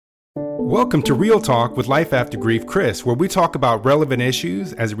Welcome to Real Talk with Life After Grief Chris, where we talk about relevant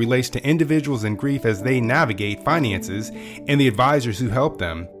issues as it relates to individuals in grief as they navigate finances and the advisors who help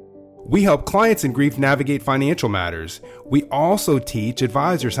them. We help clients in grief navigate financial matters. We also teach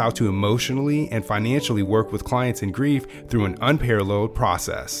advisors how to emotionally and financially work with clients in grief through an unparalleled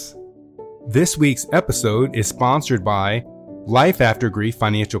process. This week's episode is sponsored by Life After Grief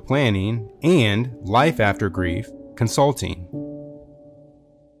Financial Planning and Life After Grief Consulting.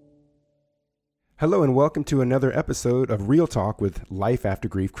 Hello and welcome to another episode of Real Talk with Life After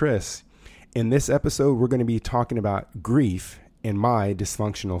Grief Chris. In this episode, we're going to be talking about grief in my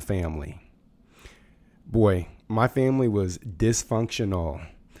dysfunctional family. Boy, my family was dysfunctional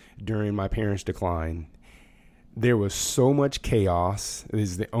during my parents' decline. There was so much chaos. It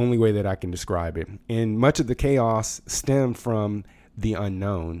is the only way that I can describe it. And much of the chaos stemmed from the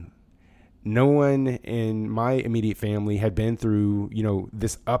unknown. No one in my immediate family had been through,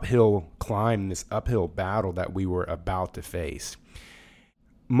 this uphill climb, this uphill battle that we were about to face.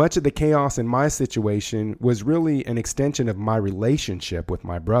 Much of the chaos in my situation was really an extension of my relationship with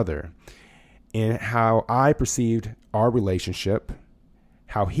my brother and how I perceived our relationship,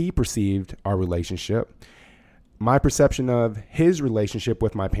 how he perceived our relationship, my perception of his relationship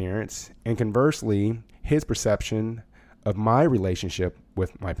with my parents, and conversely, his perception of my relationship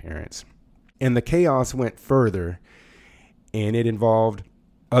with my parents. And the chaos went further, and it involved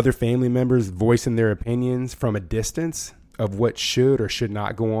other family members voicing their opinions from a distance of what should or should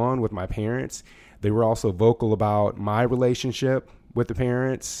not go on with my parents. They were also vocal about my relationship with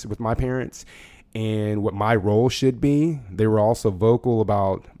my parents, and what my role should be. They were also vocal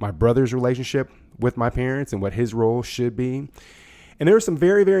about my brother's relationship with my parents and what his role should be. And there were some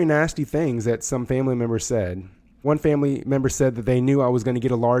very, very nasty things that some family members said. One family member said that they knew I was going to get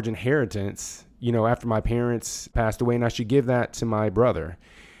a large inheritance, after my parents passed away, and I should give that to my brother.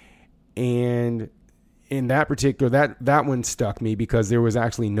 And in that particular, that one stuck me because there was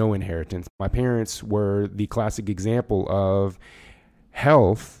actually no inheritance. My parents were the classic example of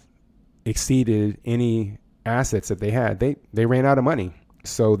health exceeded any assets that they had. They ran out of money,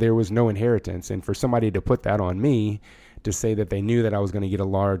 so there was no inheritance. And for somebody to put that on me, to say that they knew that I was going to get a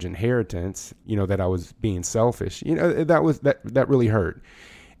large inheritance, that I was being selfish, that really hurt.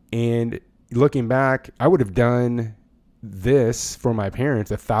 And looking back, I would have done this for my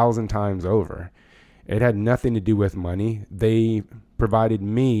parents 1,000 times over. It had nothing to do with money. They provided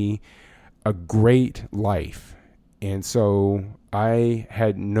me a great life. And so I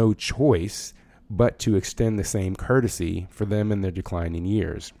had no choice but to extend the same courtesy for them in their declining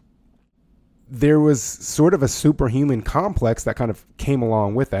years. There was sort of a superhuman complex that kind of came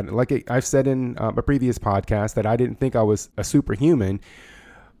along with that. Like I've said in a previous podcast that I didn't think I was a superhuman,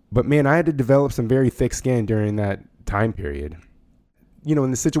 but man, I had to develop some very thick skin during that time period.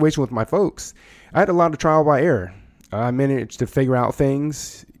 In the situation with my folks, I had a lot of trial by error. I managed to figure out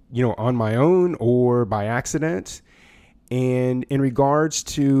things, on my own or by accident. And in regards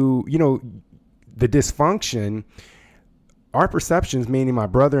to, the dysfunction, our perceptions, meaning my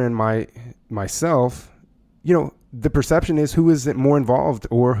brother and myself, the perception is who is more involved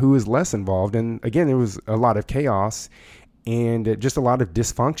or who is less involved. And again, there was a lot of chaos and just a lot of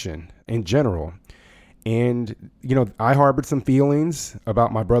dysfunction in general. And, I harbored some feelings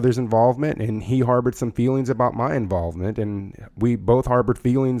about my brother's involvement, and he harbored some feelings about my involvement. And we both harbored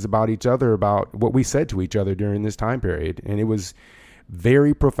feelings about each other, about what we said to each other during this time period. And it was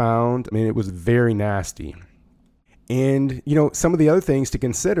very profound. I mean, it was very nasty. And, some of the other things to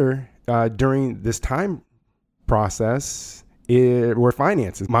consider during this time process were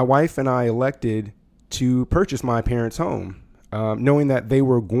finances. My wife and I elected to purchase my parents' home, knowing that they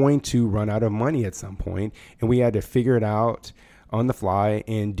were going to run out of money at some point, and we had to figure it out on the fly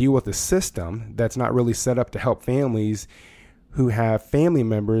and deal with a system that's not really set up to help families who have family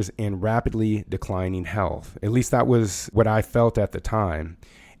members in rapidly declining health. At least that was what I felt at the time.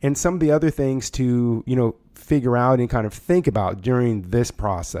 And some of the other things to, figure out and kind of think about during this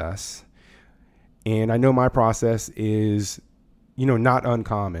process. And I know my process is, not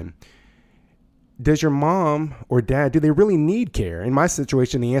uncommon. Does your mom or dad, do they really need care? In my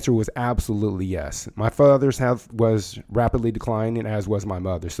situation, the answer was absolutely yes. My father's health was rapidly declining, as was my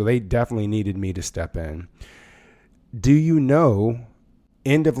mother. So they definitely needed me to step in. Do you know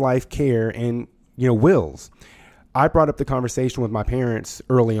end of life care and, wills? I brought up the conversation with my parents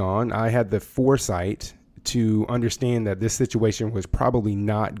early on. I had the foresight to understand that this situation was probably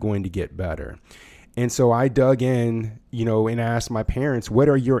not going to get better. And so I dug in, and asked my parents, what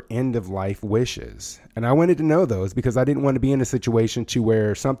are your end of life wishes? And I wanted to know those because I didn't want to be in a situation to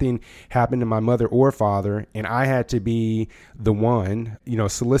where something happened to my mother or father and I had to be the one,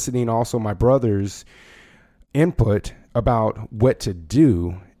 soliciting also my brother's input about what to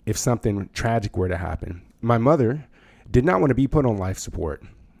do if something tragic were to happen. My mother did not want to be put on life support,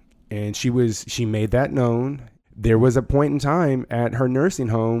 and she made that known. There was a point in time at her nursing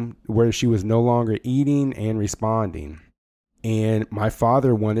home where she was no longer eating and responding. And my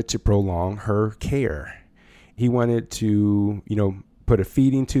father wanted to prolong her care. He wanted to, put a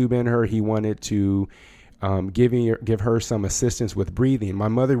feeding tube in her. He wanted to give her some assistance with breathing. My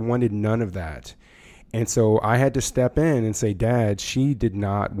mother wanted none of that. And so I had to step in and say, Dad, she did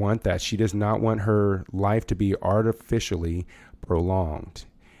not want that. She does not want her life to be artificially prolonged.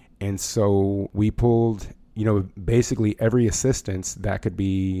 And so we pulled basically every assistance that could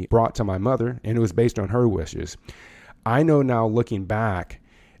be brought to my mother, and it was based on her wishes. I know now, looking back,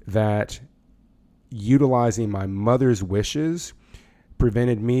 that utilizing my mother's wishes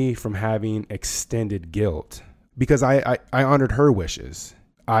prevented me from having extended guilt because I honored her wishes.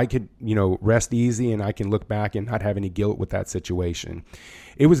 I could, rest easy and I can look back and not have any guilt with that situation.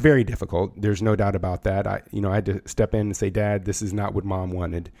 It was very difficult. There's no doubt about that. I had to step in and say, Dad, this is not what Mom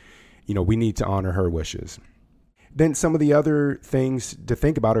wanted. We need to honor her wishes. Then some of the other things to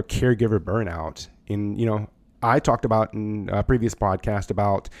think about are caregiver burnout. And, I talked about in a previous podcast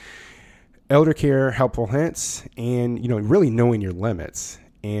about elder care, helpful hints, and, really knowing your limits.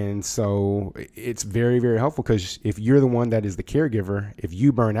 And so it's very, very helpful because if you're the one that is the caregiver, if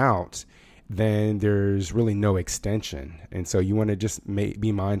you burn out, then there's really no extension. And so you want to just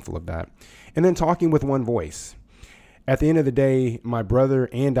be mindful of that. And then talking with one voice. At the end of the day, my brother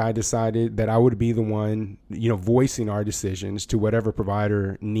and I decided that I would be the one, voicing our decisions to whatever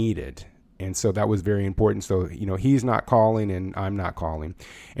provider needed. And so that was very important. So, he's not calling and I'm not calling.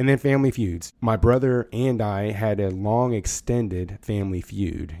 And then family feuds. My brother and I had a long extended family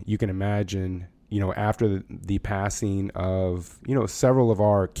feud. You can imagine, after the passing of, several of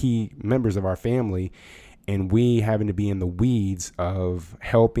our key members of our family, and we having to be in the weeds of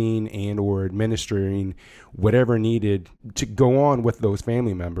helping and or administering whatever needed to go on with those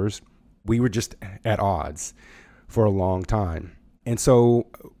family members, we were just at odds for a long time. And so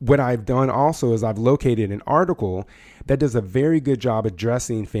what I've done also is I've located an article that does a very good job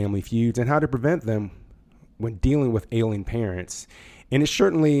addressing family feuds and how to prevent them when dealing with ailing parents. And it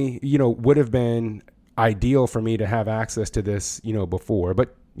certainly, would have been ideal for me to have access to this, before.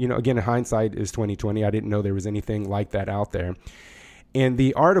 But, again, hindsight is 2020. I didn't know there was anything like that out there. And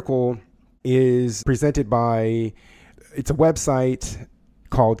the article is presented by, it's a website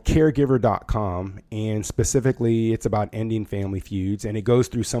called caregiver.com, and specifically it's about ending family feuds, and it goes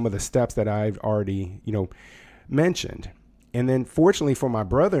through some of the steps that I've already, mentioned. And then fortunately for my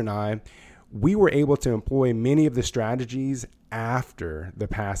brother and I, we were able to employ many of the strategies after the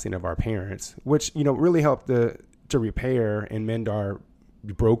passing of our parents, which, really helped to repair and mend our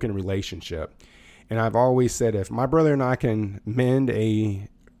broken relationship. And I've always said, if my brother and I can mend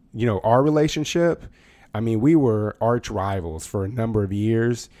our relationship, we were arch rivals for a number of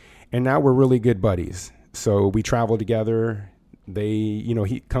years, and now we're really good buddies. So we travel together.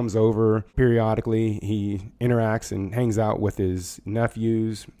 He comes over periodically. He interacts and hangs out with his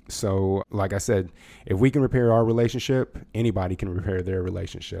nephews. So like I said, if we can repair our relationship, anybody can repair their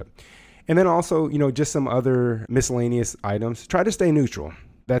relationship. And then also, just some other miscellaneous items. Try to stay neutral.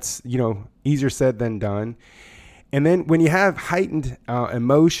 That's, easier said than done. And then when you have heightened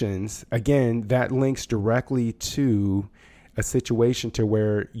emotions, again, that links directly to a situation to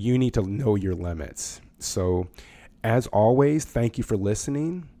where you need to know your limits. So as always, thank you for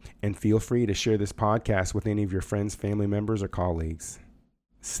listening, and feel free to share this podcast with any of your friends, family members, or colleagues.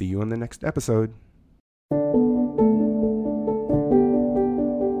 See you on the next episode.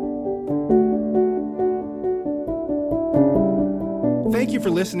 Thank you for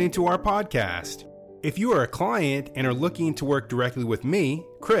listening to our podcast. If you are a client and are looking to work directly with me,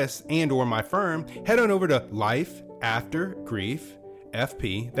 Chris, and or my firm, head on over to Life After Grief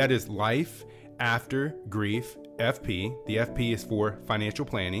FP. That is Life After Grief FP. The FP is for financial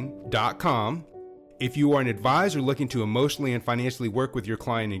planning.com. If you are an advisor looking to emotionally and financially work with your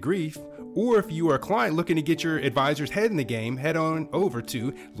client in grief, or if you are a client looking to get your advisor's head in the game, head on over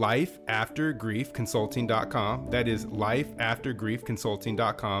to lifeaftergriefconsulting.com. That is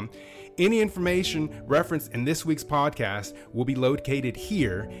lifeaftergriefconsulting.com. Any information referenced in this week's podcast will be located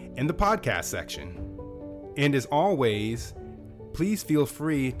here in the podcast section. And as always, please feel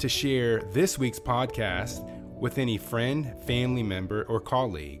free to share this week's podcast with any friend, family member, or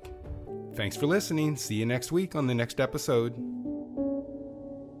colleague. Thanks for listening. See you next week on the next episode.